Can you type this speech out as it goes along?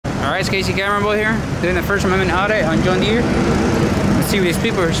Alright, it's Casey Cameron Boy here, doing the First Amendment audit on John Deere. Let's see if these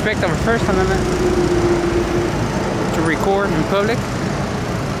people respect our First Amendment to record in public.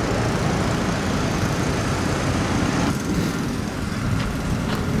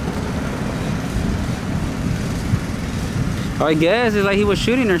 I guess it's like he was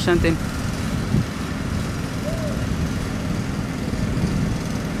shooting or something.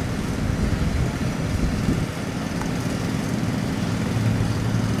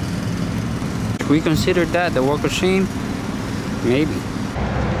 We consider that the walk of shame? Maybe.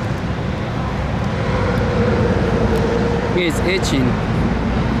 He is itching.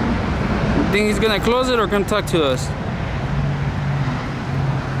 You think he's gonna close it or come talk to us?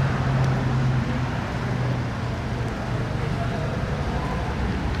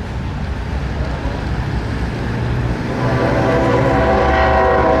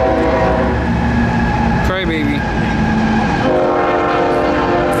 Cry baby.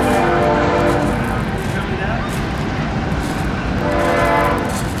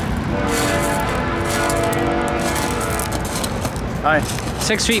 Hi.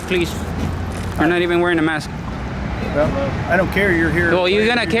 6 feet, please. You're not even wearing a mask. Well, I don't care. You're here. Well, you're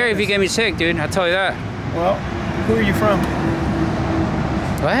gonna care if you get me sick, dude. I'll tell you that. Well, who are you from?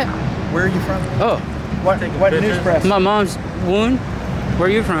 What? Where are you from? Oh. What news press? My mom's wound. Where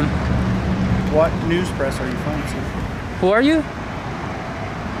are you from? What news press are you from, sir? Who are you?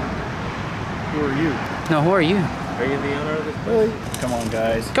 Who are you? No, who are you? Are you the owner of this place? Really? Come on,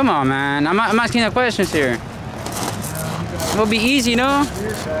 guys. Come on, man. I'm asking the questions here. It'll be easy, no?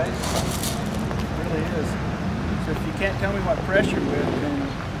 Weird, guys. It really is. So if you can't tell me what press you're with, then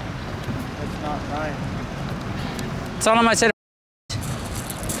that's not right. Tell him I said. Do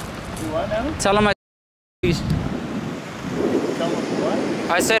what now? Tell him I. Please. Tell them what?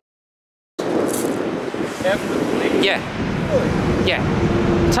 I said. Definitely. Yeah. Really? Yeah.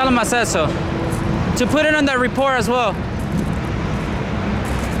 Tell him I said so. To put it on that report as well.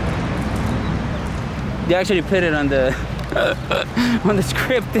 They actually put it on the on the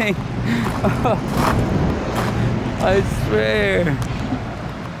script thing. I swear.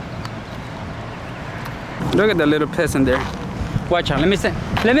 Look at the little peasant there. Watch out. Let me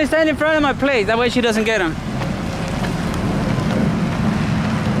stand in front of my place. That way she doesn't get him.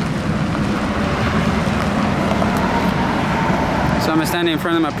 So I'm standing in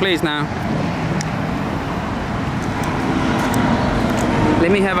front of my place now.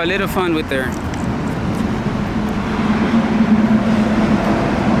 Let me have a little fun with her.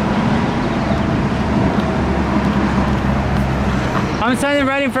 I'm standing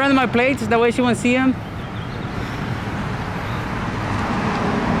right in front of my plates, that way she won't see him.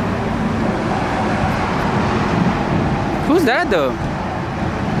 Who's that though?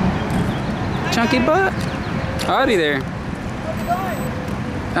 Chunky butt? Howdy there.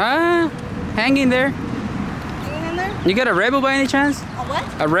 Hanging there. Hanging in there? You got a Rebel by any chance? A what?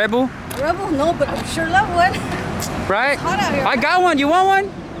 A Rebel? A Rebel? No, but I sure love one. Right? It's hot out here. I got one. You want one?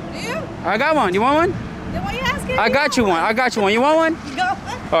 Do you? I got one. You want one? Then why are you asking? I got you one. I got you one. You want one? You got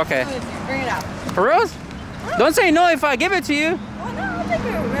one? Okay. Bring it out. For reals? Don't say no if I give it to you. Oh no, I'll take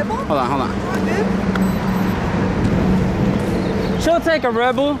a Rebel. Hold on, hold on. Come on, dude. She'll take a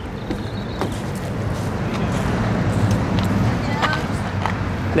Rebel.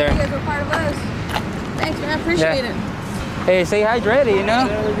 Yeah. There. You guys were part of us. Thanks, man. I appreciate it. Hey, stay hydrated, you know?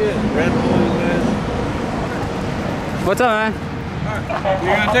 Yeah, we're good. Red Bull, good. What's up, man? You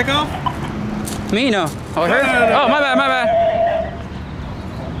gonna take off? Me? No. Oh, her? No. Oh, my bad, my bad.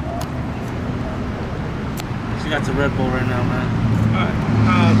 She got the Red Bull right now, man. Alright.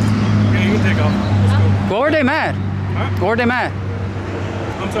 Yeah, you can take off. Let's go. What were they mad? Huh? What were they mad?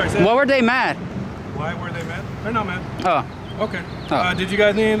 I'm sorry, say What were they mad? Why were they mad? They're not mad. Oh. Okay. Oh. Did you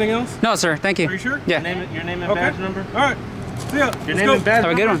guys need anything else? No, sir. Thank you. Are you sure? Yeah. Your name and Okay. badge number? Alright. See ya. Your Let's name go. and badge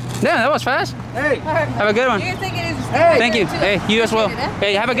Have a good number? one. Yeah, that was fast. Hey. Have a good one. You're taking it. Hey. Thank you. Hey, you as well.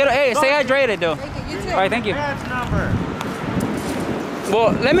 Hey, have a good one. Hey, stay hydrated, though. Thank you. You too. All right, thank you. Badge number.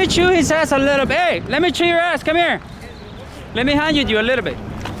 Well, let me chew his ass a little bit. Hey, let me chew your ass. Come here. Let me hand you a little bit.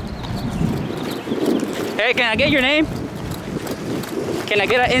 Hey, can I get your name? Can I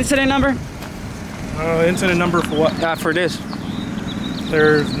get an incident number? Incident number for what? For this.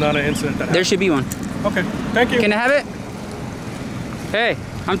 There's not an incident that There should be one. happened. Okay. Thank you. Can I have it? Hey,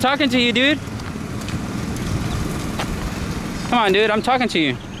 I'm talking to you, dude. Come on, dude. I'm talking to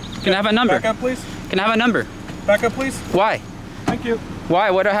you. Can I have a number? Back up, please. Can I have a number? Back up, please. Why? Thank you. Why?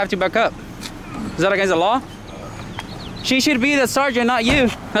 Why do I have to back up? Is that against the law? She should be the sergeant, not you.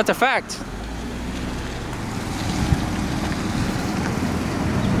 That's a fact.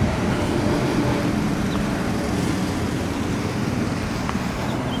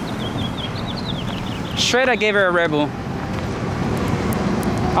 Straight, I gave her a Red Bull.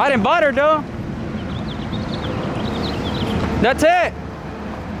 I didn't bite her though. That's it.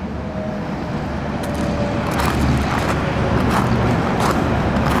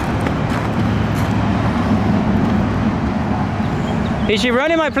 Is she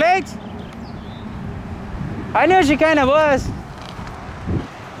running my plates? I knew she kind of was.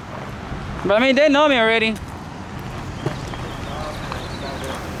 But I mean, they know me already.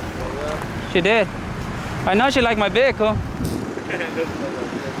 She did. I know she liked my vehicle.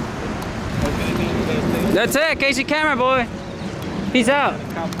 That's it, Casey Camera boy. Peace out.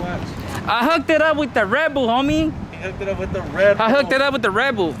 I hooked it up with the Red Bull, homie. Hooked it up with the Red Bull. I hooked it up with the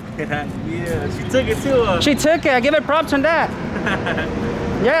Red Bull. Yeah, she took it too. She took it. I give her props on that.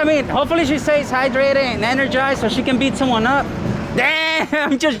 Yeah, I mean, hopefully she stays hydrated and energized so she can beat someone up. Damn,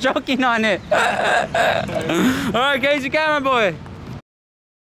 I'm just joking on it. All right, Casey Camera boy.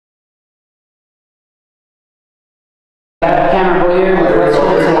 Camera boy here with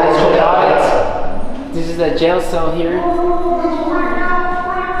Audit. This is the jail cell here.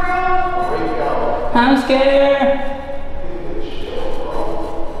 I'm scared.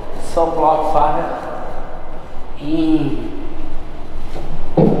 Cell block 5.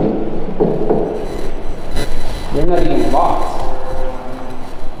 They're not even locked.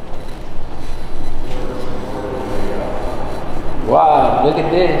 Wow, look at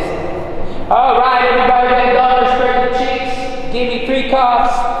this. All right, everybody, $10, spread your cheeks. Give me 3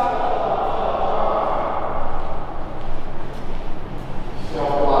 cups.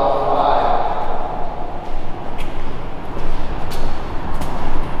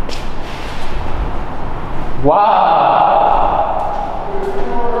 Wow.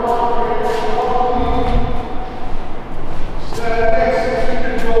 Stand next to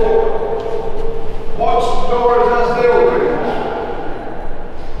the door. Watch the door as they open.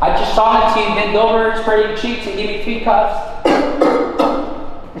 I just saw it to you, bend over, spread your cheeks, and give me 3 cups.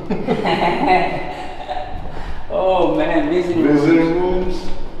 Oh man, visiting rooms.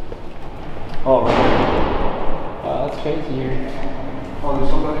 Oh, right. Wow, that's crazy here. Oh, there's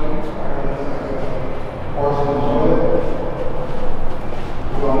somebody.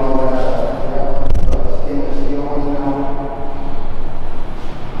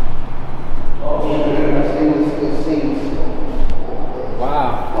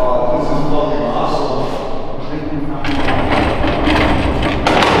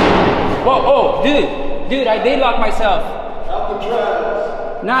 Dude, I did lock myself.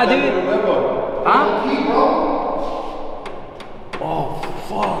 Alcatraz. Nah, dude. Huh? Oh,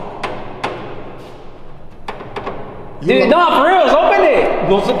 fuck. Dude, no, for real, open it.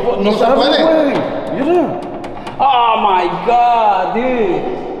 No se puede. Oh my god, dude.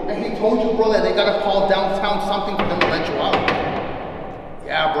 And he told you, bro, that they gotta call downtown something for them to let you out.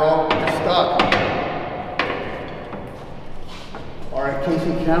 Yeah, bro, you're stuck. All right,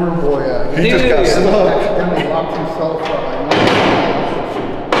 Casey Camera boy, He just got stuck. accidentally locked himself up.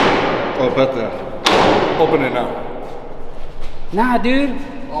 Oh, bet that. Open it now. Nah, dude.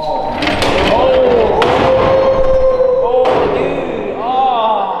 Oh, Dude.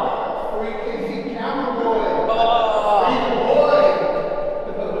 Oh. free Casey Camera boy.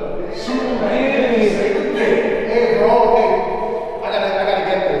 Hey, bro, hey, I gotta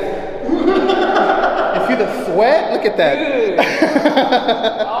get this. You see the sweat? Look at that. Dude.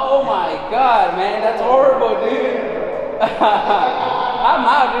 Oh my god, man, that's horrible, dude. I'm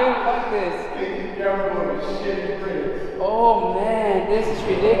out, dude. Fuck this. Oh man, this is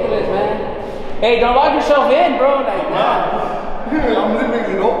ridiculous, man. Hey, don't lock yourself in, bro. Like, nah. I'm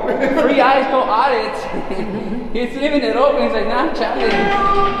leaving it open. Free eyes go audit. He's leaving it open. He's like, nah, challenge.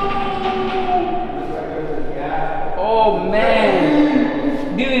 Oh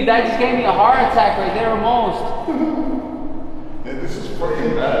man, dude, that just gave me a heart attack right there, almost. Yeah, this is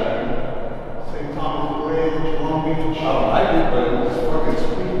freaking bad, dude. St. Thomas Bridge, Long Beach. I don't like it, but it's fucking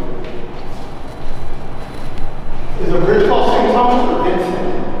sweet. Is the bridge called St. Thomas or Vincent?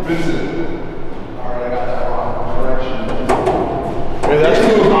 Vincent. Alright, I got that wrong. Correction. Hey, that's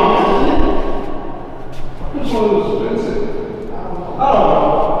St. Thomas, isn't it? Which one was Vincent? I don't know.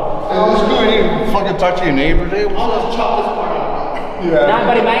 Hey, this dude ain't even fucking talk to your neighbor. Hey, I'll just chop this part out. yeah. Nah,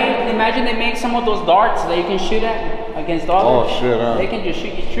 but imagine they make some of those darts that you can shoot at against dollars. Oh, shit, huh? They can just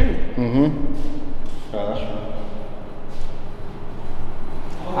shoot you true. Mm-hmm. Yeah, that's right.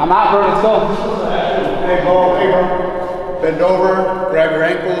 I'm out, bro. Let's go. Hey, bro, bend over, grab your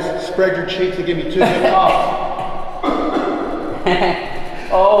ankles, spread your cheeks, and give me 2 good pops.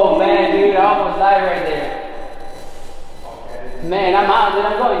 Oh man, dude, I almost died right there. Man, I'm out, dude.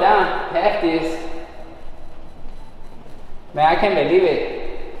 I'm going down. F this. Man, I can't believe it.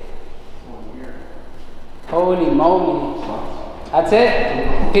 Holy moly. That's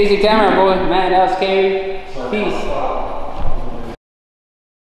it. Peace camera, boy. Man, that was scary. Peace.